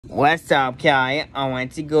What's up, Kai? I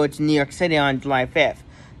went to go to New York City on July 5th.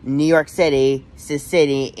 New York City, the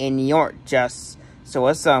city in New York, just. So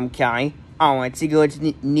what's up, Kai? I went to go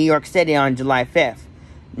to New York City on July 5th.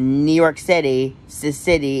 New York City, the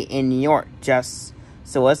city in New York, just.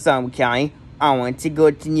 So what's up, Kai? I went to go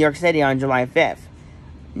to New York City on July 5th.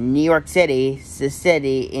 New York City, the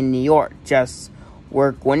city in New York, just.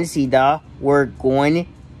 We're going to see the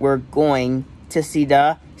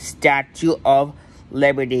Statue of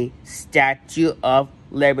Liberty. Statue of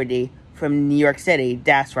Liberty from New York City.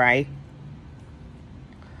 That's right.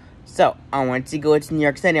 So I went to go to New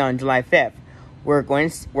York City on July 5th. We're going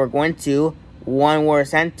to One World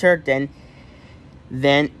Center,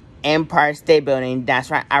 then Empire State Building. That's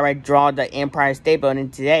right. I already draw the Empire State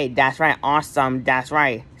Building today. That's right. Awesome. That's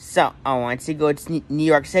right. So I want to go to New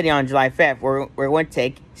York City on July 5th. We're going to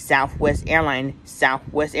take Southwest Airlines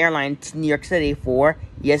to New York City for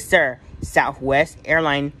yes sir. Southwest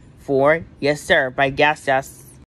Airlines for yes sir by gas just.